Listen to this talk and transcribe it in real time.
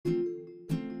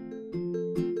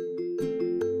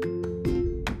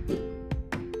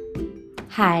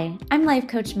Hi, I'm Life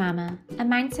Coach Mama, a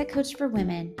mindset coach for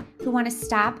women who want to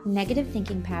stop negative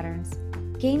thinking patterns,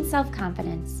 gain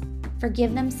self-confidence,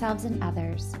 forgive themselves and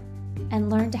others,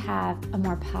 and learn to have a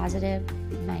more positive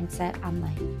mindset on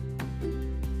life.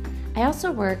 I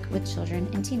also work with children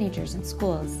and teenagers in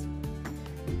schools.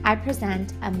 I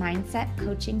present a mindset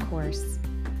coaching course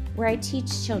where I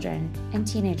teach children and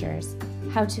teenagers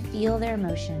how to feel their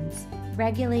emotions,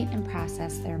 regulate and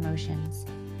process their emotions,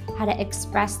 how to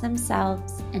express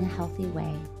themselves in a healthy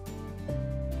way,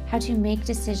 how to make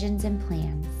decisions and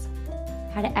plans,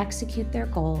 how to execute their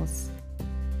goals,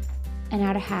 and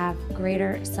how to have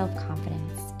greater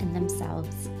self-confidence in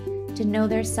themselves, to know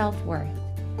their self-worth,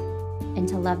 and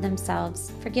to love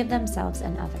themselves, forgive themselves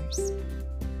and others.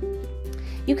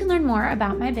 You can learn more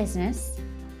about my business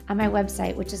on my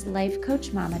website, which is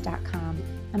lifecoachmama.com.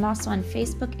 I'm also on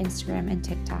Facebook, Instagram, and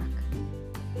TikTok.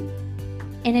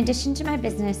 In addition to my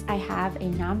business, I have a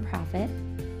nonprofit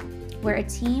where a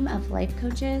team of life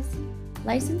coaches,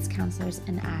 licensed counselors,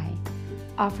 and I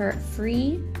offer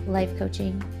free life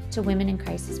coaching to women in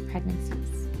crisis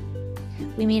pregnancies.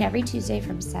 We meet every Tuesday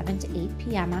from 7 to 8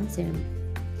 p.m. on Zoom.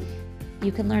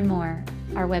 You can learn more.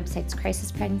 Our website's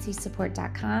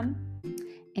crisispregnancysupport.com,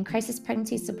 and Crisis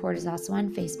Pregnancy Support is also on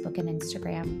Facebook and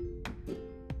Instagram.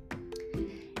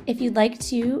 If you'd like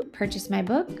to purchase my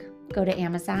book, go to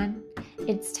Amazon.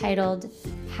 It's titled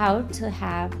How to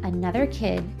Have Another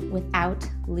Kid Without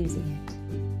Losing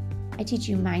It. I teach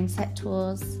you mindset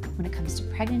tools when it comes to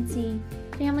pregnancy,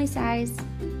 family size,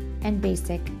 and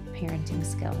basic parenting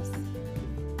skills.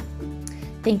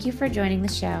 Thank you for joining the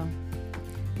show.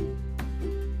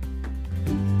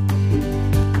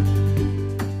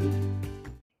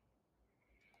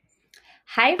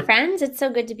 Hi, friends. It's so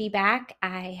good to be back.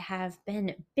 I have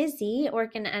been busy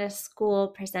working at a school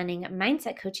presenting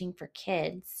mindset coaching for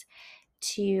kids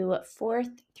to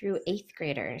 4th through 8th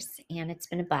graders, and it's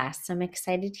been a blast. So I'm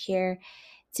excited here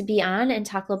to be on and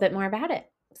talk a little bit more about it.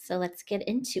 So let's get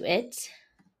into it.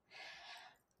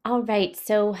 All right.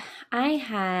 So I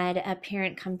had a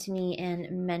parent come to me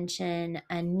and mention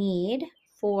a need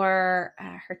for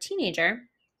her teenager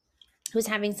who's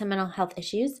having some mental health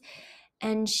issues,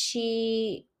 and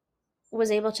she was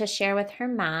able to share with her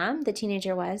mom, the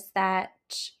teenager was, that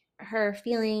her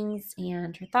feelings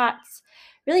and her thoughts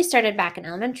really started back in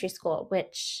elementary school,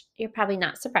 which you're probably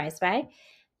not surprised by.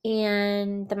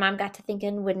 And the mom got to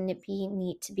thinking, wouldn't it be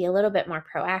neat to be a little bit more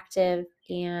proactive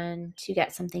and to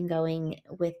get something going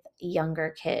with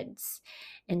younger kids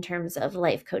in terms of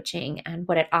life coaching and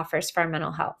what it offers for our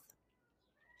mental health?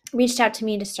 Reached out to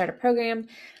me to start a program,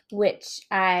 which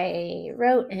I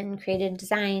wrote and created,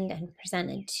 designed, and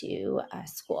presented to a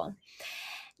school.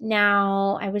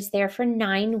 Now, I was there for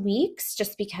 9 weeks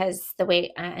just because the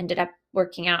way I ended up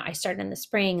working out, I started in the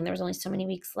spring and there was only so many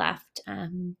weeks left.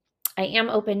 I am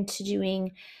open to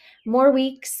doing more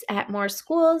weeks at more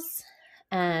schools.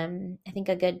 I think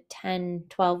a good 10,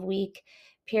 12-week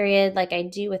period like I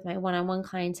do with my one-on-one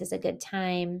clients is a good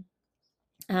time.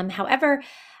 However,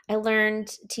 I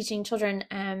learned teaching children,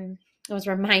 I was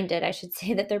reminded, I should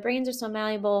say, that their brains are so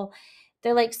malleable.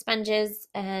 They're like sponges,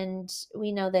 and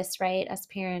we know this, right? As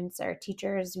parents or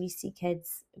teachers, we see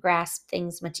kids grasp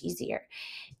things much easier.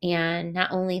 And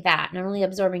not only that, not only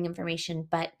absorbing information,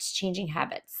 but changing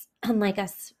habits. Unlike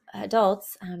us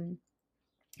adults,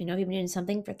 you've been doing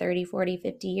something for 30, 40,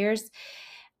 50 years,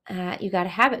 you got a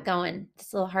habit going.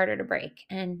 It's a little harder to break.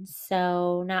 And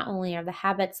so not only are the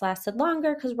habits lasted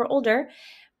longer because we're older,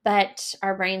 but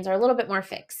our brains are a little bit more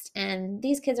fixed. And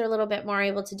these kids are a little bit more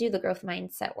able to do the growth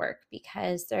mindset work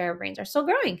because their brains are still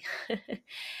growing.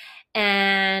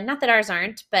 And not that ours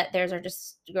aren't, but theirs are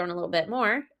just growing a little bit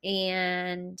more.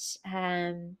 And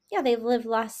they live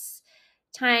less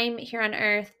time here on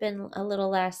earth, been a little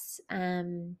less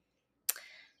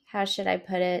how should I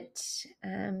put it,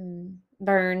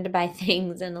 burned by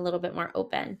things and a little bit more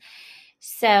open.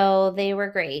 So they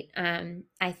were great.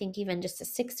 I think even just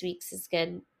 6 weeks is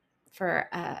good for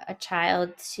a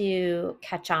child to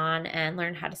catch on and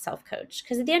learn how to self-coach.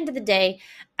 Because at the end of the day,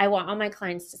 I want all my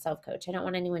clients to self-coach. I don't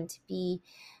want anyone to be,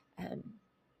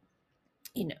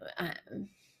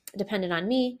 dependent on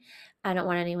me. I don't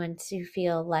want anyone to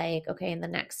feel like, okay, and the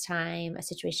next time a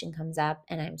situation comes up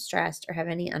and I'm stressed or have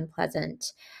any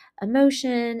unpleasant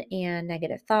emotion and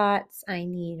negative thoughts, I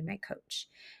need my coach.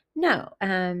 No,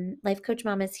 Life Coach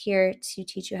Mom is here to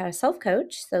teach you how to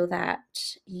self-coach so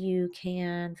that you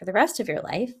can, for the rest of your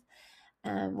life,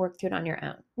 work through it on your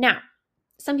own. Now,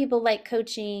 some people like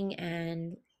coaching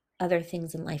and other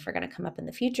things in life are going to come up in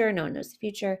the future. No one knows the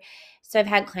future. So I've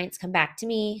had clients come back to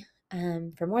me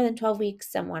for more than 12 weeks.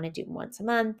 Some want to do once a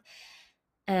month.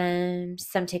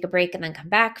 Some take a break and then come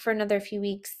back for another few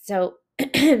weeks. So,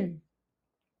 there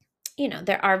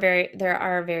are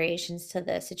variations to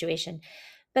the situation.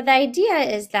 But the idea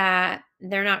is that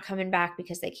they're not coming back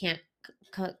because they can't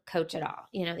coach at all.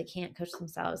 They can't coach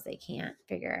themselves. They can't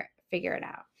figure it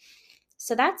out.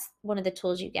 So that's one of the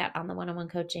tools you get on the one-on-one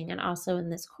coaching, and also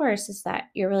in this course, is that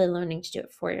you're really learning to do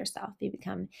it for yourself. You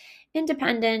become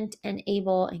independent and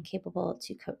able and capable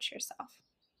to coach yourself.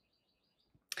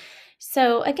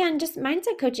 So again, just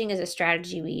mindset coaching is a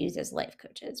strategy we use as life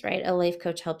coaches, right? A life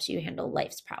coach helps you handle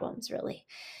life's problems, really.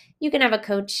 You can have a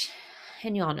coach,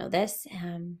 and you all know this,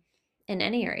 in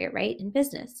any area, right? In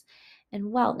business, in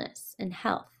wellness, in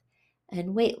health,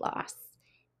 in weight loss,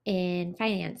 in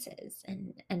finances,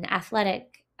 and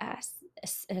athletic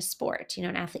sport.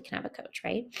 An athlete can have a coach,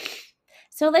 right?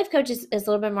 So a life coach is a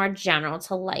little bit more general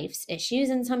to life's issues,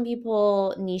 and some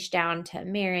people niche down to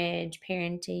marriage,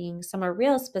 parenting. Some are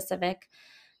real specific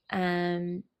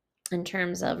in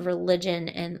terms of religion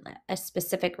and a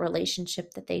specific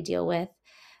relationship that they deal with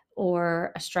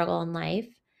or a struggle in life,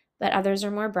 but others are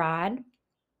more broad.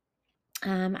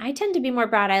 I tend to be more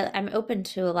broad. I'm open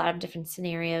to a lot of different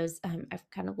scenarios. I've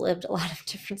kind of lived a lot of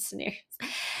different scenarios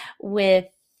with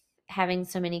having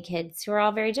so many kids who are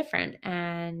all very different,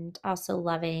 and also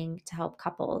loving to help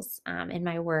couples in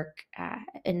my work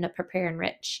in the Prepare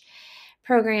Enrich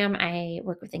program. I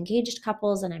work with engaged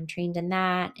couples, and I'm trained in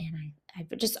that. And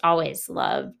I've just always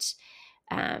loved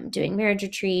doing marriage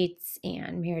retreats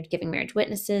and giving marriage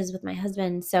witnesses with my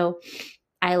husband. So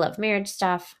I love marriage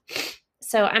stuff.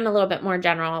 So I'm a little bit more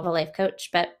general of a life coach,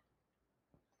 but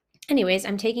anyways,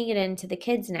 I'm taking it into the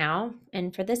kids now.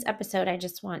 And for this episode, I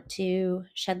just want to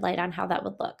shed light on how that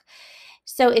would look.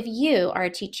 So if you are a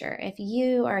teacher, if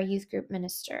you are a youth group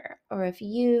minister, or if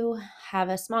you have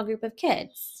a small group of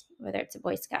kids, whether it's a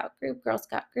Boy Scout group, Girl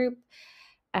Scout group,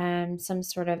 some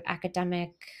sort of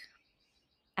academic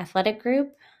athletic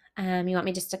group, you want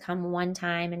me just to come one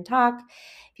time and talk.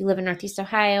 If you live in Northeast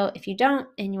Ohio, if you don't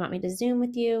and you want me to Zoom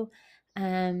with you,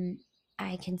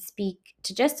 I can speak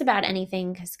to just about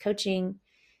anything, because coaching,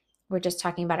 we're just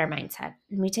talking about our mindset.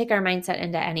 And we take our mindset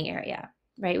into any area,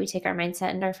 right? We take our mindset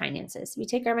into our finances. We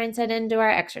take our mindset into our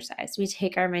exercise. We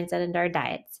take our mindset into our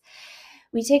diets.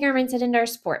 We take our mindset into our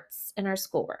sports and our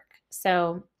schoolwork.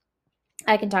 So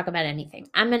I can talk about anything.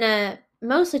 I'm going to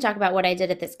mostly talk about what I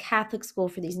did at this Catholic school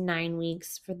for these 9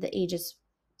 weeks for the ages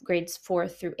grades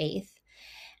 4th through 8th.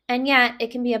 And yet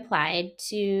it can be applied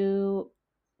to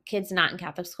kids not in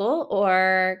Catholic school,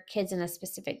 or kids in a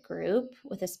specific group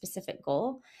with a specific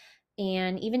goal,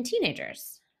 and even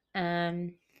teenagers.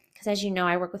 Because as you know,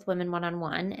 I work with women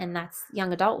one-on-one, and that's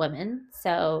young adult women,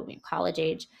 so college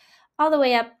age, all the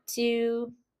way up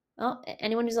to, well,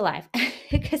 anyone who's alive,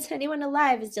 because anyone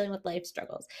alive is dealing with life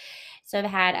struggles. So I've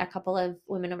had a couple of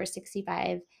women over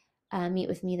 65 meet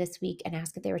with me this week and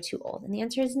ask if they were too old. And the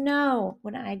answer is no.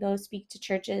 When I go speak to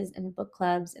churches and book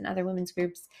clubs and other women's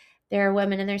groups, there are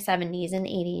women in their 70s and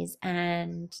 80s,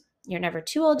 and you're never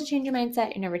too old to change your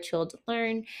mindset. You're never too old to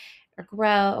learn or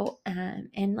grow.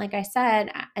 And like I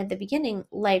said at the beginning,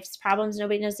 life's problems,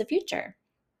 nobody knows the future.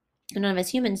 And none of us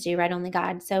humans do, right? Only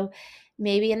God. So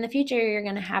maybe in the future, you're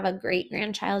going to have a great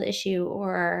grandchild issue,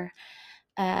 or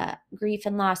grief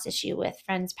and loss issue with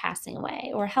friends passing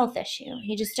away, or health issue.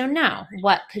 You just don't know.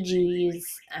 What could you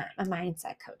use a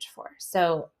mindset coach for?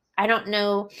 So I don't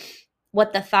know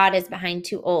what the thought is behind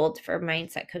too old for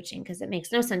mindset coaching, because it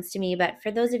makes no sense to me. But for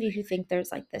those of you who think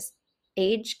there's like this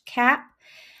age cap,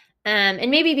 and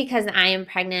maybe because I am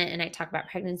pregnant and I talk about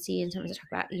pregnancy, and sometimes I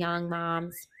talk about young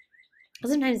moms,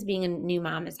 sometimes being a new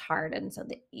mom is hard. And so,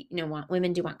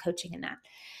 women do want coaching in that.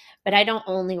 But I don't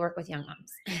only work with young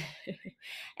moms.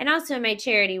 And also in my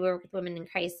charity, we work with women in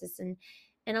crisis, and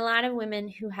a lot of women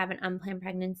who have an unplanned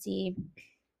pregnancy,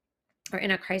 or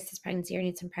in a crisis pregnancy, or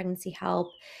need some pregnancy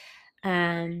help,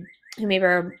 who maybe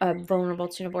are vulnerable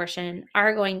to an abortion,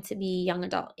 are going to be young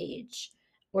adult age,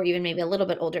 or even maybe a little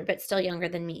bit older, but still younger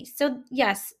than me. So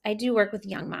yes, I do work with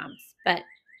young moms, but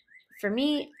for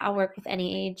me, I'll work with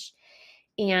any age.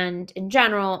 And in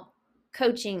general,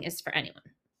 coaching is for anyone,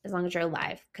 as long as you're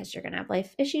alive, because you're going to have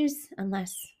life issues.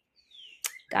 Unless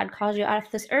God calls you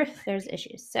off this earth, there's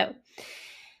issues. So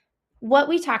what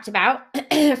we talked about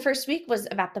first week was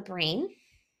about the brain.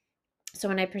 So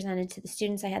when I presented to the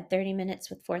students, I had 30 minutes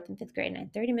with 4th and 5th grade, and I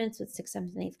had 30 minutes with 6th,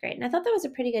 7th, and 8th grade. And I thought that was a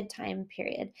pretty good time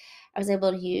period. I was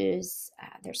able to use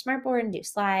their smartboard and do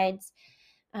slides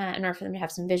in order for them to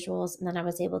have some visuals. And then I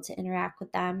was able to interact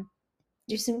with them,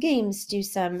 do some games, do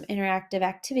some interactive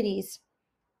activities,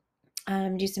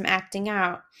 do some acting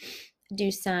out, do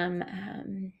some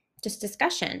just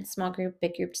discussion, small group,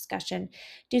 big group discussion,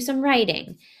 do some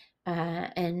writing,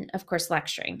 and of course,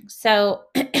 lecturing. So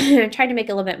try to make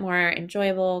it a little bit more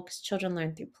enjoyable because children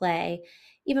learn through play.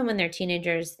 Even when they're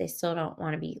teenagers, they still don't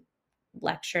want to be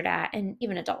lectured at, and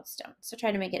even adults don't. So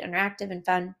try to make it interactive and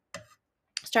fun.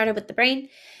 Started with the brain.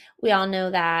 We all know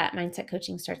that mindset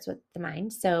coaching starts with the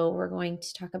mind. So we're going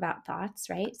to talk about thoughts,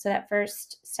 right? So that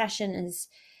first session is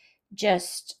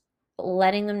just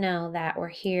letting them know that we're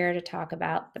here to talk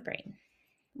about the brain,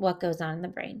 what goes on in the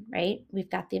brain, right? We've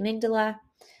got the amygdala.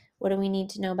 What do we need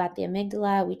to know about the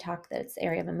amygdala? We talk that it's the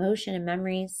area of emotion and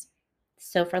memories.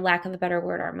 So, for lack of a better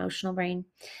word, our emotional brain.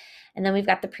 And then we've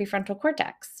got the prefrontal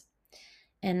cortex,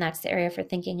 and that's the area for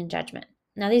thinking and judgment.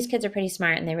 Now, these kids are pretty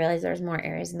smart and they realize there's more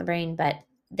areas in the brain, but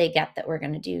they get that we're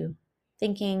going to do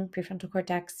thinking, prefrontal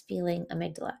cortex, feeling,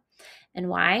 amygdala. And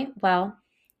why? Well,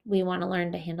 we want to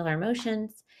learn to handle our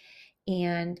emotions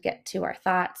and get to our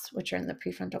thoughts, which are in the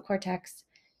prefrontal cortex.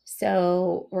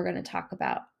 So we're going to talk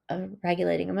about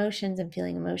regulating emotions and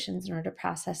feeling emotions in order to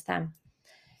process them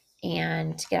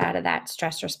and get out of that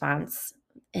stress response.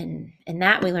 And in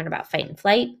that, we learn about fight and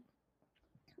flight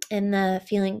in the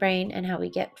feeling brain and how we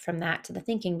get from that to the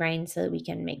thinking brain so that we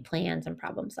can make plans and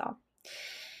problem solve,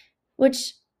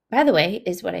 which, by the way,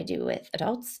 is what I do with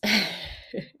adults.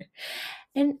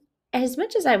 And as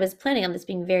much as I was planning on this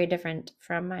being very different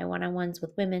from my one-on-ones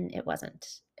with women, it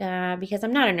wasn't, because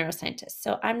I'm not a neuroscientist.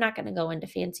 So I'm not going to go into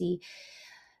fancy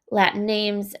Latin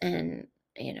names and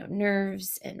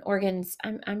nerves and organs.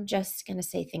 I'm just going to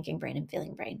say thinking brain and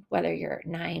feeling brain, whether you're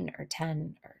 9 or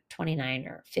 10 or 29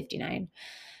 or 59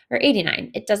 or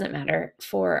 89. It doesn't matter.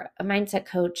 For a mindset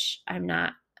coach, I'm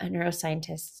not a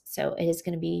neuroscientist, so it is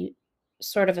going to be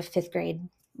sort of a fifth grade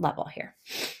level here.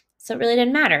 So it really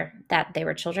didn't matter that they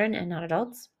were children and not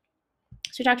adults.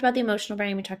 So we talked about the emotional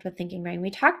brain. We talked about thinking brain.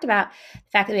 We talked about the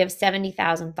fact that we have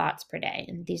 70,000 thoughts per day.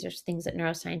 And these are things that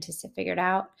neuroscientists have figured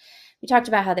out. We talked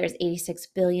about how there's 86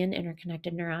 billion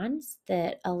interconnected neurons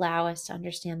that allow us to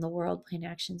understand the world, plan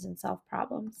actions, and solve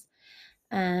problems.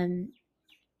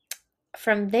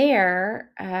 From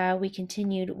there, we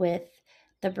continued with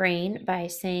the brain by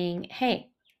saying, hey,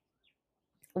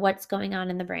 what's going on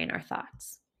in the brain? Our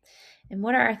thoughts. And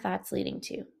what are our thoughts leading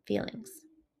to? Feelings.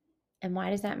 And why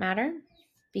does that matter?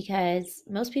 Because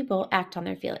most people act on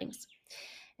their feelings.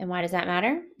 And why does that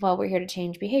matter? Well, we're here to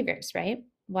change behaviors, right?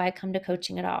 Why come to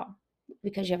coaching at all?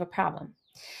 Because you have a problem.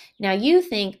 Now, you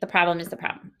think the problem is the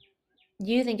problem.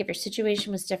 You think if your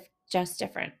situation was just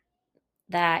different,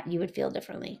 that you would feel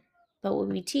differently. But what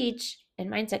we teach in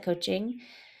mindset coaching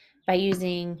by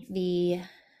using the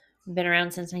been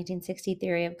around since 1960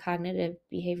 theory of cognitive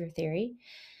behavior theory,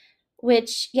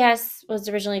 which, yes, was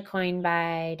originally coined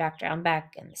by Dr. Alan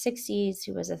Beck in the 60s,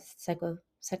 who was a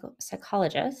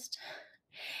psychologist,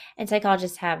 and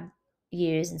psychologists have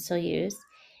used and still use.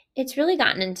 It's really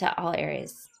gotten into all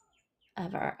areas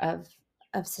of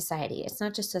of society. It's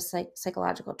not just a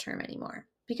psychological term anymore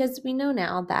because we know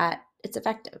now that it's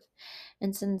effective.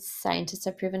 And since scientists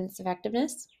have proven its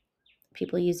effectiveness,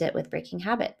 people use it with breaking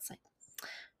habits like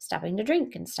stopping to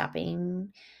drink and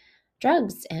stopping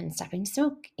drugs and stopping to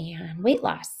smoke and weight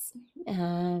loss,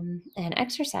 and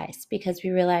exercise, because we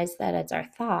realize that it's our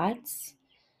thoughts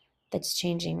that's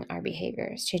changing our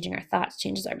behaviors. Changing our thoughts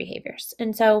changes our behaviors.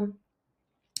 And so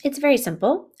it's very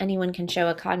simple. Anyone can show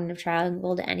a cognitive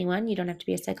triangle to anyone. You don't have to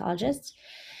be a psychologist.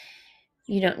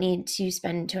 You don't need to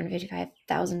spend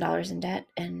 $255,000 in debt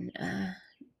and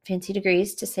fancy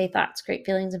degrees to say thoughts create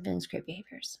feelings and feelings create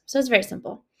behaviors. So it's very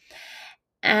simple.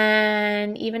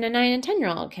 And even a 9 and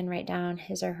 10-year-old can write down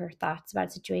his or her thoughts about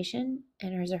a situation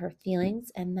and his or her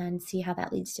feelings and then see how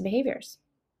that leads to behaviors.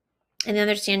 And they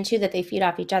understand too that they feed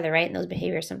off each other, right? And those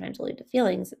behaviors sometimes will lead to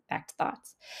feelings, back to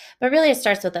thoughts. But really it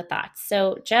starts with the thoughts.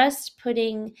 So just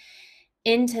putting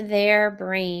into their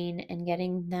brain and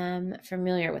getting them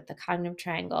familiar with the cognitive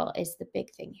triangle is the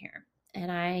big thing here.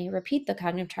 And I repeat the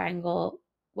cognitive triangle,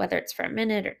 whether it's for a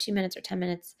minute or 2 minutes or 10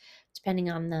 minutes,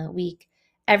 depending on the week,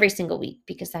 every single week,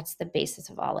 because that's the basis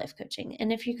of all life coaching.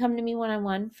 And if you come to me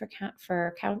one-on-one for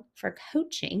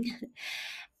coaching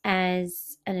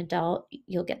as an adult,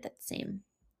 you'll get that same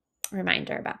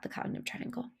reminder about the cognitive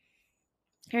triangle.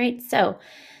 All right, so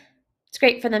it's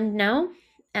great for them to know,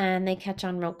 and they catch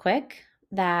on real quick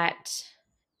that,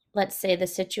 let's say the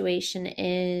situation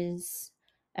is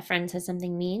a friend says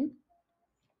something mean.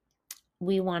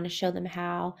 We want to show them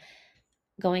how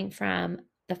going from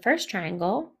the first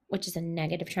triangle, which is a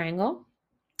negative triangle,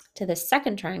 to the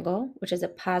second triangle, which is a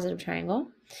positive triangle,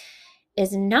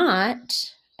 is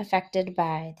not affected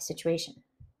by the situation.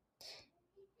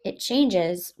 It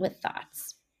changes with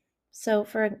thoughts. So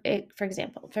for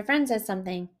example, if a friend says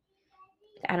something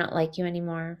I don't like you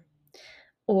anymore.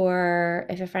 Or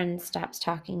if a friend stops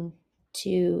talking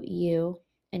to you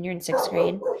and you're in 6th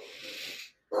grade,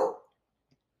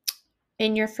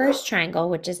 in your first triangle,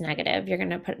 which is negative, you're going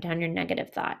to put down your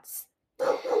negative thoughts.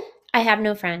 I have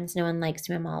no friends. No one likes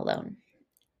me. I'm all alone.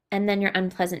 And then your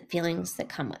unpleasant feelings that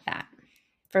come with that,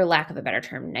 for lack of a better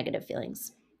term, negative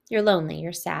feelings. You're lonely.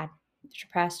 You're sad. You're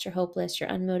depressed. You're hopeless. You're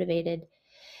unmotivated.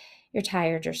 You're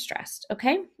tired. You're stressed.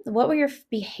 Okay? What will your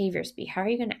behaviors be? How are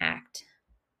you going to act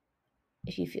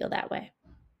if you feel that way?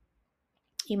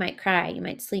 You might cry. You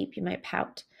might sleep. You might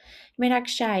pout. You might act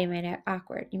shy. You might act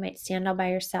awkward. You might stand all by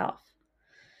yourself.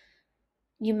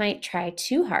 You might try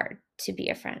too hard to be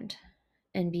a friend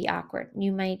and be awkward.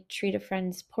 You might treat a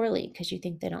friends poorly because you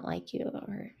think they don't like you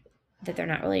or that they're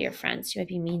not really your friends. You might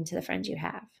be mean to the friends you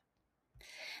have.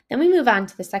 Then we move on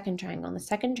to the second triangle, and the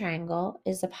second triangle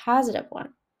is a positive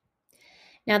one.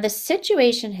 Now, the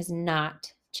situation has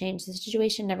not changed. The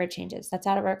situation never changes. That's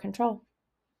out of our control.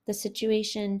 The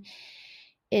situation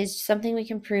is something we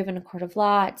can prove in a court of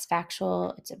law. It's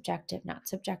factual, it's objective, not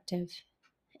subjective,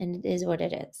 and it is what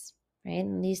it is, right?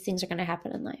 And these things are going to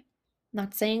happen in life.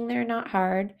 Not saying they're not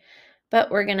hard, but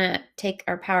we're going to take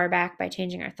our power back by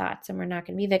changing our thoughts, and we're not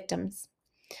going to be victims.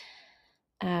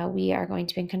 We are going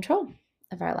to be in control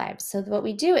of our lives. So what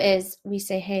we do is we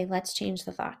say, hey, let's change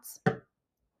the thoughts.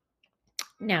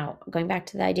 Now, going back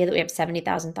to the idea that we have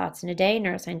 70,000 thoughts in a day,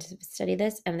 neuroscientists study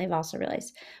this, and they've also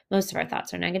realized most of our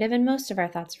thoughts are negative, and most of our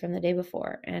thoughts are from the day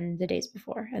before, and the days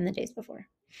before, and the days before.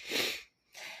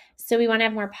 So we want to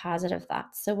have more positive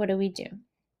thoughts. So what do?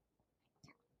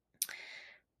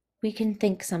 We can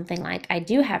think something like, I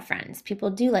do have friends. People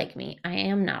do like me. I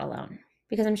am not alone.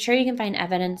 Because I'm sure you can find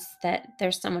evidence that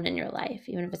there's someone in your life,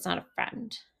 even if it's not a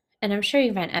friend. And I'm sure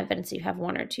you can find evidence that you have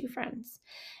 1 or 2 friends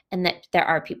and that there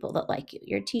are people that like you,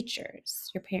 your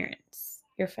teachers, your parents,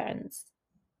 your friends,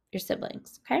 your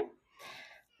siblings, okay?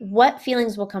 What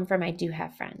feelings will come from I do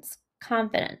have friends?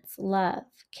 Confidence, love,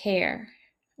 care,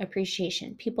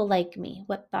 appreciation. People like me.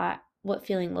 What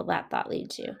feeling will that thought lead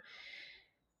to?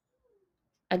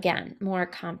 Again, more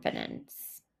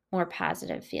confidence, more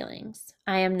positive feelings.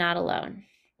 I am not alone.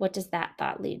 What does that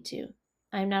thought lead to?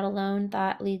 I'm not alone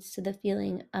thought leads to the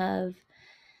feeling of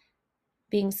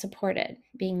being supported,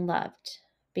 being loved,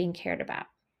 being cared about,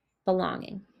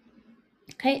 belonging.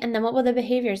 Okay, and then what will the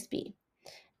behaviors be?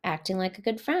 Acting like a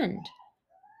good friend,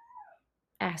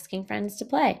 asking friends to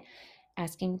play,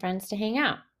 asking friends to hang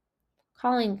out,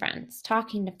 calling friends,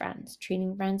 talking to friends,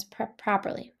 treating friends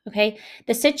properly, okay?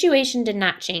 The situation did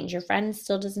not change. Your friend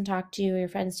still doesn't talk to you. Your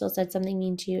friend still said something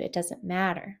mean to you. It doesn't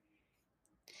matter.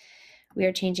 We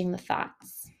are changing the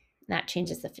thoughts. That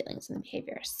changes the feelings and the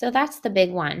behaviors. So that's the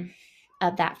big one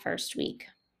of that first week.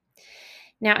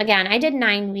 Now, again, I did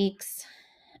 9 weeks,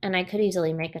 and I could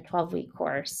easily make a 12-week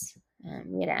course.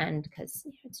 We had to end because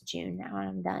it's June now and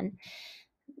I'm done.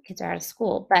 The kids are out of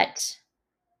school. But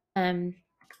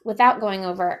without going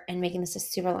over and making this a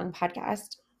super long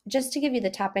podcast, just to give you the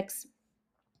topics.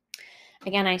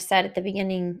 Again, I said at the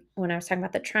beginning when I was talking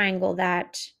about the triangle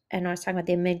and I was talking about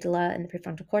the amygdala and the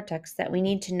prefrontal cortex, that we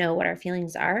need to know what our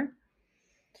feelings are,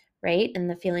 right? And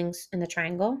the feelings in the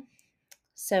triangle.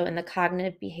 So in the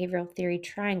cognitive behavioral theory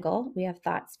triangle, we have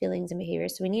thoughts, feelings, and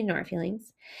behaviors. So we need to know our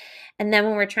feelings. And then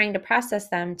when we're trying to process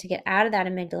them, to get out of that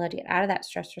amygdala, to get out of that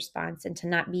stress response, and to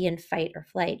not be in fight or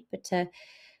flight, but to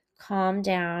calm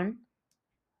down,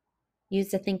 use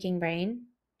the thinking brain,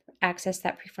 access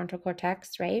that prefrontal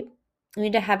cortex, right? We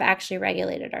need to have actually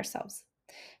regulated ourselves.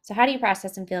 So how do you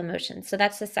process and feel emotions? So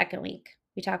that's the second week.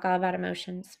 We talk all about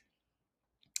emotions.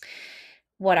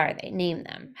 What are they? Name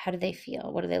them. How do they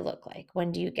feel? What do they look like?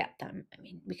 When do you get them? I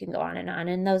mean, we can go on.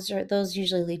 And those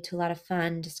usually lead to a lot of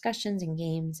fun discussions and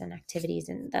games and activities,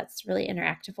 and that's really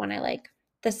interactive one I like.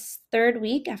 This third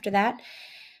week after that,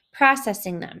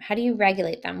 processing them. How do you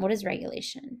regulate them? What is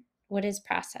regulation? What is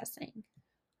processing?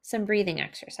 Some breathing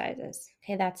exercises.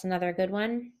 Okay, that's another good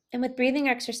one. And with breathing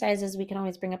exercises, we can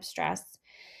always bring up stress.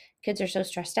 Kids are so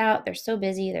stressed out. They're so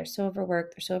busy. They're so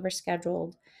overworked. They're so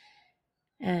overscheduled.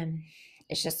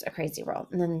 It's just a crazy world.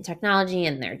 And then technology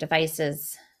and their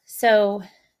devices. So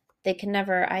they can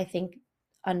never, I think,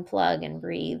 unplug and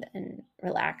breathe and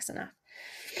relax enough.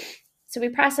 So we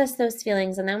process those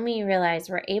feelings, and then we realize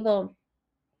we're able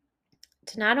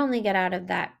to not only get out of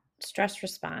that stress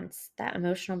response, that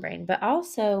emotional brain, but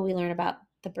also we learn about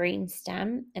the brain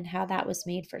stem and how that was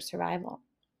made for survival.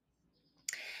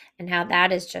 And how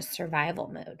that is just survival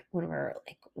mode when we're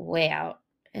like way out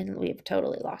and we've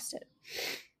totally lost it.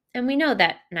 And we know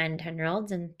that 9 and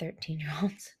 10-year-olds and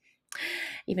 13-year-olds,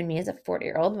 even me as a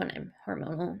 40-year-old when I'm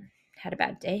hormonal, had a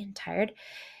bad day and tired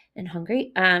and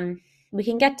hungry, we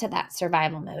can get to that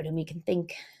survival mode and we can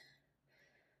think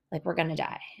like we're going to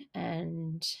die.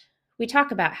 And we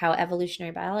talk about how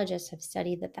evolutionary biologists have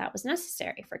studied that that was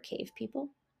necessary for cave people.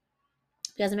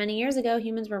 Because many years ago,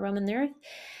 humans were roaming the earth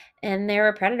and there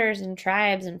were predators and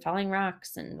tribes and falling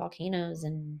rocks and volcanoes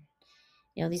and,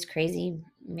 these crazy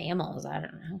mammals. I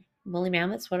don't know, woolly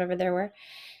mammoths, whatever there were.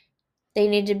 They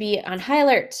need to be on high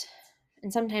alert.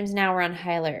 And sometimes now we're on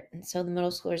high alert. And so the middle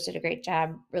schoolers did a great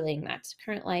job relating that to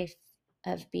current life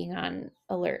of being on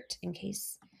alert in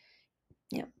case,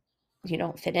 you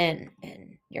don't fit in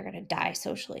and you're going to die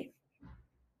socially.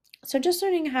 So just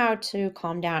learning how to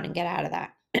calm down and get out of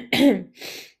that.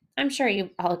 I'm sure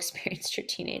you've all experienced your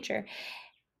teenager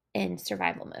in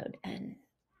survival mode. And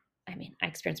I mean, I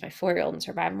experience my 4-year-old in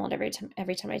survival mode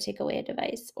every time I take away a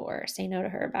device or say no to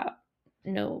her about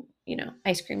no,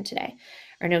 ice cream today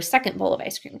or no second bowl of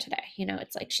ice cream today.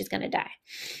 It's like she's going to die.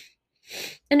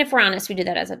 And if we're honest, we do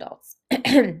that as adults.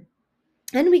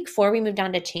 In week 4, we moved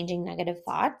on to changing negative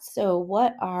thoughts. So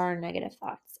what are negative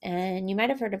thoughts? And you might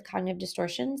have heard of cognitive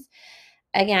distortions.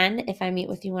 Again, if I meet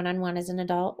with you one-on-one as an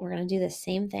adult, we're going to do the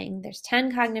same thing. There's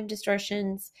 10 cognitive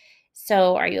distortions.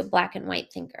 So are you a black and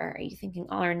white thinker? Are you thinking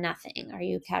all or nothing? Are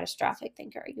you a catastrophic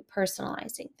thinker? Are you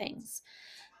personalizing things?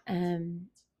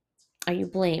 Are you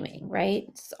blaming, right?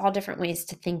 It's all different ways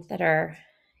to think that are,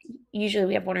 usually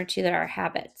we have 1 or 2 that are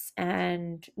habits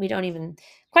and we don't even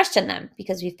question them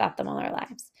because we've thought them all our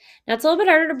lives. Now it's a little bit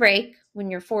harder to break when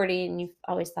you're 40 and you've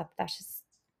always thought that's just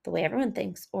the way everyone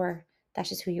thinks, or that's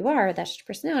just who you are, that's your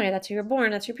personality, that's who you're born,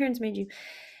 that's your parents made you.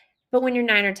 But when you're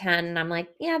 9 or 10 and I'm like,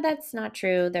 yeah, that's not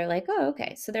true, they're like, oh,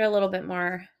 okay. So they're a little bit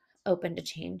more open to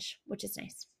change, which is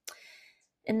nice.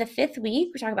 In the 5th week,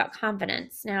 we talk about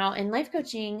confidence. Now in life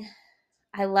coaching,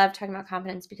 I love talking about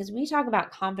confidence because we talk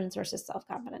about confidence versus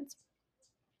self-confidence.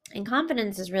 And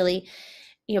confidence is really,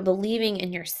 believing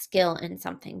in your skill in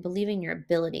something, believing your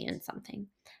ability in something.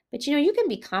 But, you can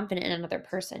be confident in another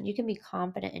person. You can be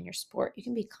confident in your sport. You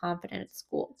can be confident at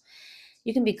school.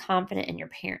 You can be confident in your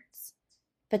parents.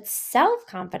 But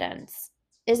self-confidence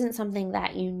isn't something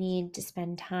that you need to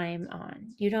spend time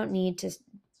on. You don't need to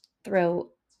throw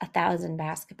 1,000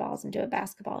 basketballs into a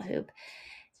basketball hoop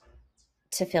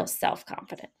to feel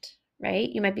self-confident, right?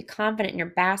 You might be confident in your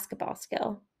basketball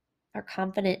skill or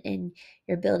confident in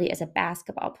your ability as a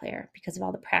basketball player because of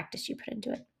all the practice you put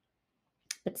into it.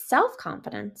 But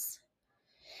self-confidence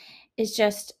is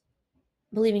just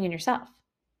believing in yourself.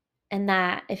 And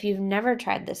that if you've never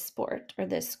tried this sport or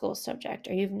this school subject,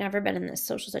 or you've never been in this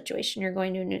social situation, you're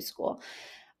going to a new school,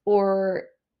 or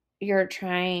you're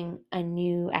trying a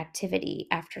new activity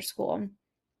after school,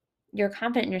 you're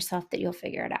confident in yourself that you'll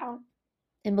figure it out.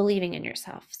 And believing in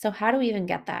yourself. So how do we even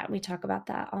get that? We talk about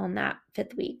that all in that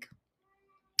 5th week.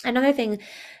 Another thing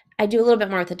I do a little bit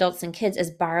more with adults and kids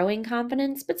is borrowing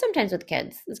confidence, but sometimes with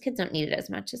kids. Those kids don't need it as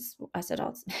much as us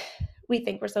adults. We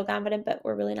think we're so confident, but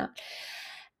we're really not.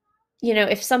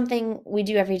 If something we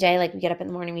do every day, like we get up in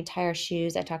the morning, we tie our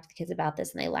shoes. I talk to the kids about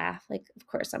this and they laugh. Like, of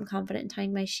course, I'm confident in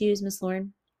tying my shoes, Miss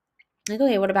Lauren. Like,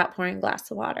 okay, what about pouring a glass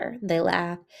of water? They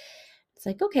laugh. It's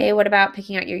like, okay, what about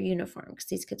picking out your uniform? Because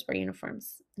these kids wear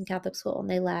uniforms in Catholic school and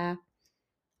they laugh.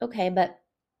 Okay, but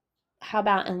how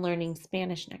about in learning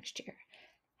Spanish next year?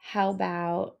 How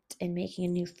about in making a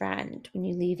new friend when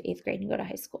you leave 8th grade and go to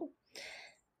high school?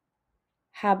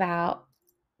 How about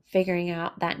figuring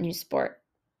out that new sport?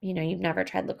 You've never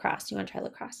tried lacrosse. You want to try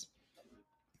lacrosse?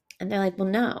 And they're like, well,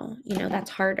 no,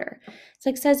 that's harder. It's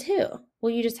like, says who?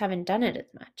 Well, you just haven't done it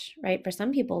as much, right? For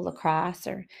some people, lacrosse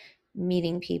or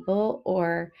meeting people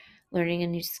or learning a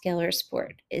new skill or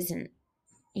sport isn't,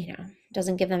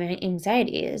 doesn't give them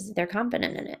anxiety. Is they're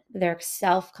confident in it. They're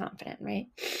self-confident, right?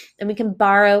 And we can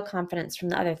borrow confidence from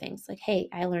the other things. Like, hey,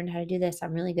 I learned how to do this.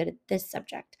 I'm really good at this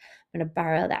subject. I'm going to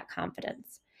borrow that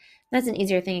confidence. That's an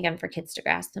easier thing, again, for kids to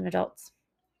grasp than adults.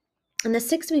 In the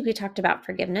 6th week, we talked about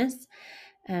forgiveness,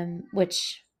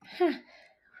 which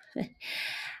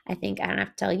I think I don't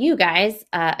have to tell you guys,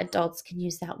 adults can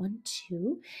use that one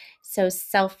too. So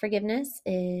self-forgiveness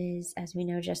is, as we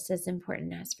know, just as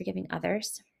important as forgiving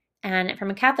others. And from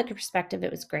a Catholic perspective,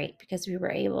 it was great because we were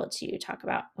able to talk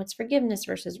about what's forgiveness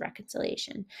versus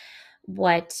reconciliation.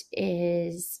 What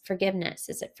is forgiveness?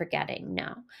 Is it forgetting?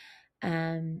 No.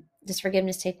 Does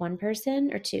forgiveness take one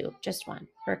person or 2? Just one.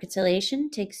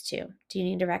 Reconciliation takes 2. Do you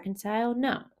need to reconcile?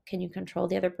 No. Can you control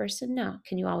the other person? No.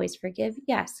 Can you always forgive?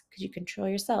 Yes. Could you control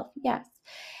yourself? Yes.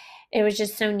 It was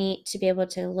just so neat to be able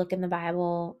to look in the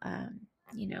Bible.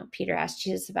 Peter asked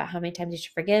Jesus about how many times you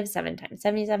should forgive. 7 times,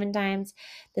 77 times.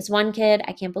 This one kid,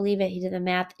 I can't believe it. He did the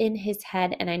math in his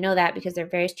head. And I know that because they're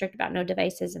very strict about no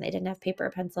devices and they didn't have paper or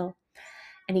pencil.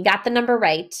 And he got the number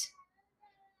right.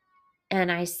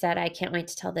 And I said, I can't wait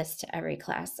to tell this to every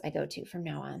class I go to from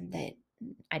now on, that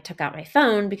I took out my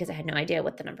phone because I had no idea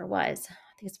what the number was.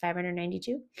 I think it's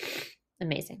 592.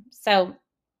 Amazing. So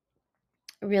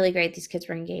really great. These kids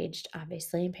were engaged,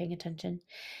 obviously, and paying attention.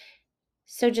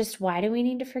 So just why do we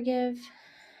need to forgive?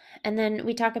 And then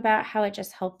we talk about how it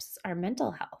just helps our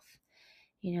mental health.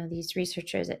 These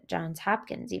researchers at Johns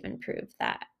Hopkins even prove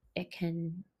that it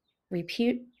can reap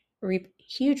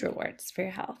huge rewards for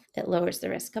your health. It lowers the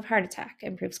risk of heart attack,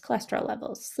 improves cholesterol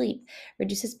levels, sleep,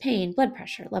 reduces pain, blood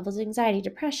pressure, levels of anxiety,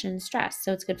 depression, stress.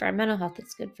 So it's good for our mental health.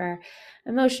 It's good for our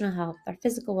emotional health, our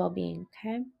physical well-being,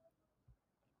 okay?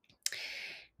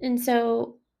 And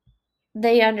so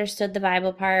they understood the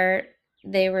Bible part.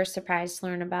 They were surprised to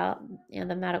learn about,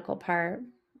 the medical part.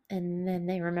 And then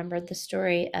they remembered the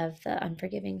story of the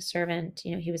unforgiving servant.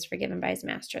 He was forgiven by his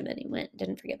master, and then he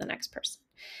didn't forgive the next person.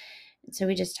 And so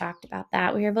we just talked about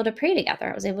that. We were able to pray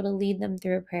together. I was able to lead them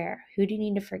through a prayer. Who do you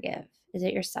need to forgive? Is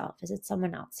it yourself? Is it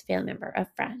someone else, a family member, a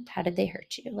friend? How did they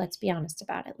hurt you? Let's be honest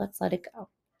about it. Let's let it go.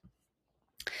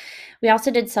 We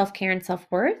also did self-care and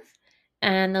self-worth,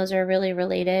 and those are really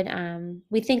related.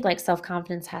 We think like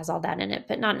self-confidence has all that in it,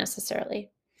 but not necessarily.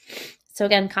 So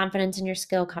again, confidence in your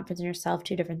skill, confidence in yourself,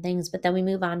 two different things. But then we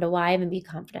move on to why even be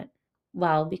confident?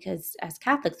 Well, because as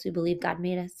Catholics, we believe God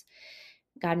made us.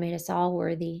 God made us all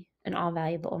worthy and all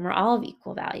valuable, and we're all of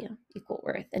equal value, equal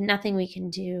worth, and nothing we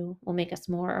can do will make us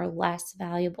more or less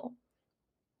valuable.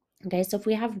 Okay, so if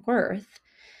we have worth,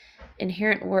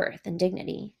 inherent worth and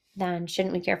dignity, then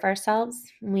shouldn't we care for ourselves?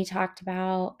 We talked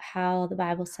about how the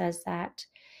Bible says that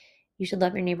you should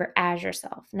love your neighbor as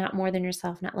yourself, not more than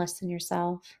yourself, not less than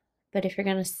yourself. But if you're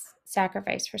going to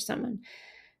sacrifice for someone,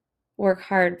 work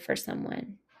hard for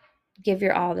someone, give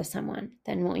your all to someone,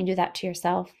 then won't you do that to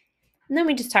yourself? And then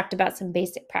we just talked about some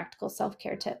basic practical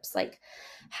self-care tips like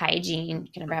hygiene,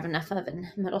 you can never have enough of in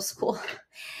middle school,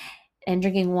 and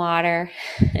drinking water,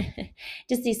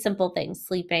 just these simple things,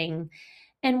 sleeping,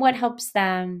 and what helps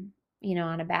them,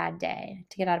 on a bad day,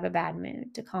 to get out of a bad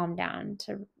mood, to calm down,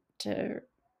 to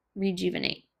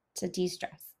rejuvenate, to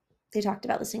de-stress. They talked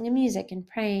about listening to music and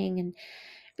praying and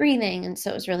breathing, and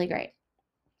so it was really great.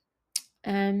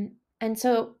 And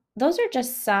so those are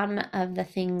just some of the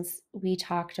things we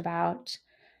talked about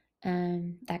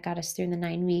that got us through the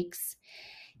 9 weeks.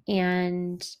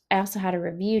 And I also had a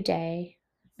review day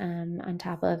on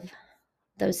top of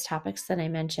those topics that I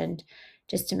mentioned,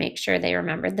 just to make sure they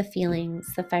remembered the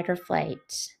feelings, the fight or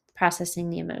flight, processing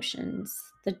the emotions,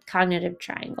 the cognitive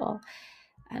triangle,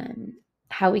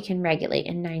 how we can regulate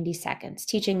in 90 seconds,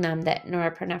 teaching them that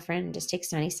norepinephrine just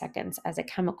takes 90 seconds as a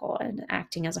chemical and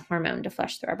acting as a hormone to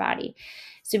flush through our body.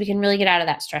 So we can really get out of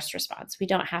that stress response. We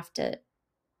don't have to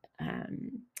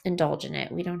indulge in it.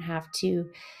 We don't have to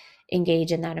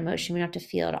engage in that emotion. We don't have to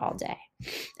feel it all day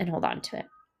and hold on to it.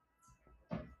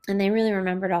 And they really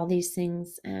remembered all these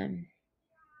things.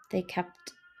 They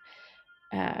kept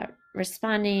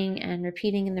responding and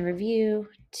repeating in the review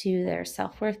to their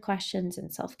self-worth questions and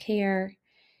self-care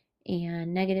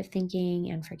and negative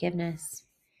thinking and forgiveness.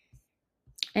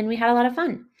 And we had a lot of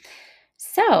fun.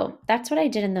 So that's what I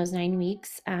did in those 9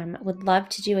 weeks. Would love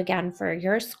to do again for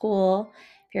your school,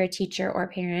 if you're a teacher or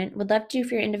parent. Would love to do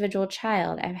for your individual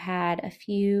child. I've had a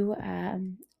few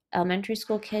elementary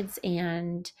school kids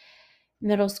and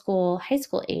middle school, high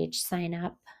school age sign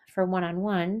up for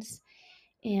one-on-ones.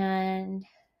 And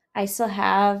I still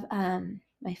have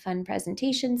my fun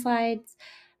presentation slides,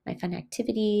 my fun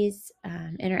activities,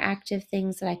 interactive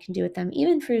things that I can do with them,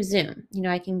 even through Zoom.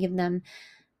 I can give them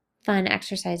fun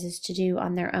exercises to do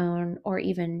on their own, or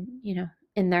even,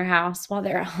 in their house while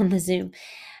they're on the Zoom.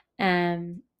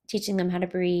 Teaching them how to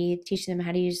breathe, teaching them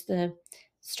how to use the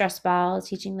stress ball,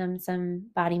 teaching them some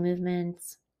body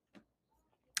movements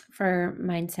for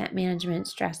mindset management,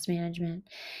 stress management.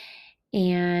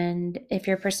 And if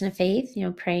you're a person of faith,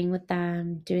 praying with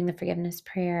them, doing the forgiveness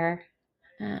prayer,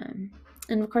 and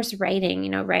of course,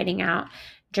 writing out,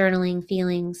 journaling,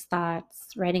 feelings, thoughts,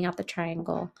 writing out the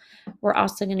triangle. We're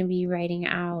also going to be writing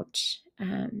out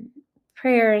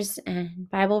prayers and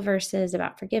Bible verses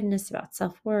about forgiveness, about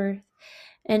self-worth,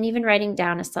 and even writing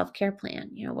down a self-care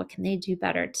plan. What can they do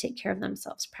better to take care of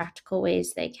themselves? Practical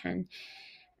ways they can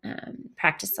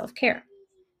practice self-care.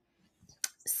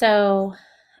 So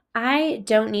I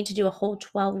don't need to do a whole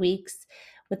 12 weeks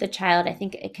with a child. I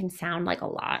think it can sound like a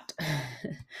lot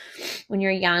when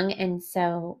you're young. And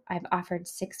so I've offered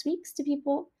 6 weeks to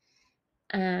people,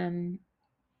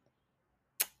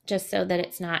 just so that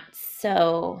it's not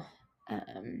so,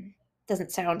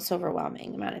 doesn't sound so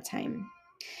overwhelming amount of time.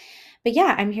 But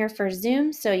yeah, I'm here for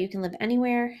Zoom, so you can live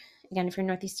anywhere. Again, if you're in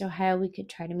Northeast Ohio, we could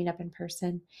try to meet up in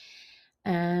person.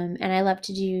 And I love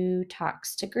to do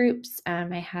talks to groups.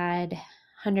 I had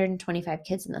 125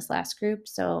 kids in this last group.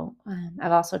 So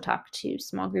I've also talked to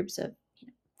small groups of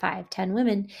 5, 10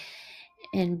 women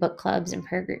in book clubs and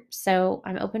prayer groups. So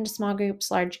I'm open to small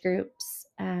groups, large groups.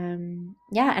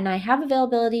 Yeah, and I have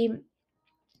availability.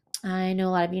 I know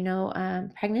a lot of you know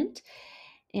I'm pregnant,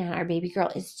 and our baby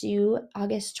girl is due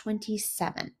August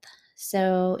 27th.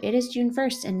 So it is June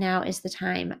 1st, and now is the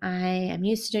time. I am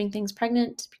used to doing things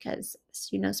pregnant because,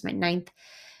 as you know, it's my 9th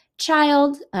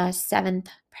child, 7th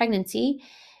pregnancy.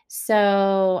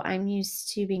 So I'm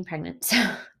used to being pregnant. So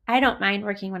I don't mind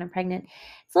working when I'm pregnant.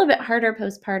 It's a little bit harder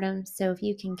postpartum. So if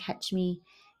you can catch me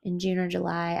in June or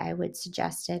July, I would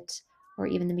suggest it, or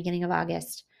even the beginning of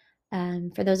August.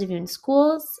 For those of you in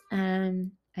schools, I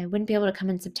wouldn't be able to come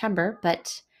in September,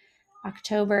 but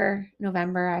October,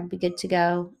 November, I'd be good to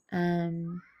go.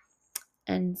 And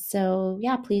so,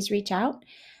 yeah, please reach out.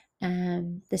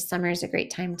 This summer is a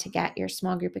great time to get your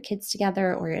small group of kids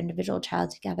together or your individual child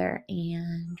together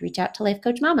and reach out to Life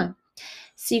Coach Mama.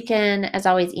 So you can, as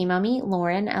always, email me,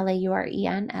 Lauren,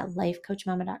 Lauren, at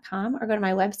lifecoachmama.com, or go to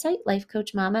my website,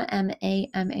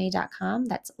 lifecoachmama.com.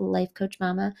 That's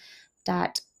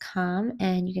lifecoachmama.com.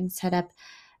 And you can set up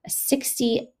a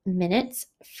 60 minutes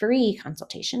free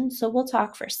consultation. So we'll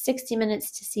talk for 60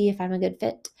 minutes to see if I'm a good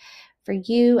fit for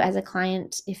you as a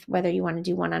client, if whether you want to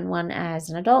do one-on-one as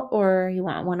an adult or you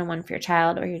want one-on-one for your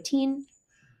child or your teen.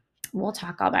 We'll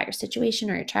talk all about your situation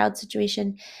or your child's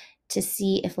situation to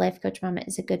see if Life Coach Mama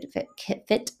is a good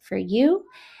fit for you.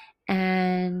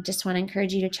 And just want to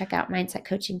encourage you to check out Mindset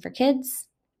Coaching for Kids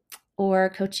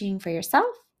or Coaching for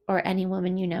Yourself or any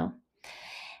woman you know.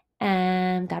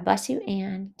 And God bless you.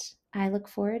 And I look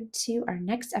forward to our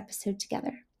next episode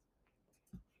together.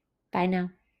 Bye now.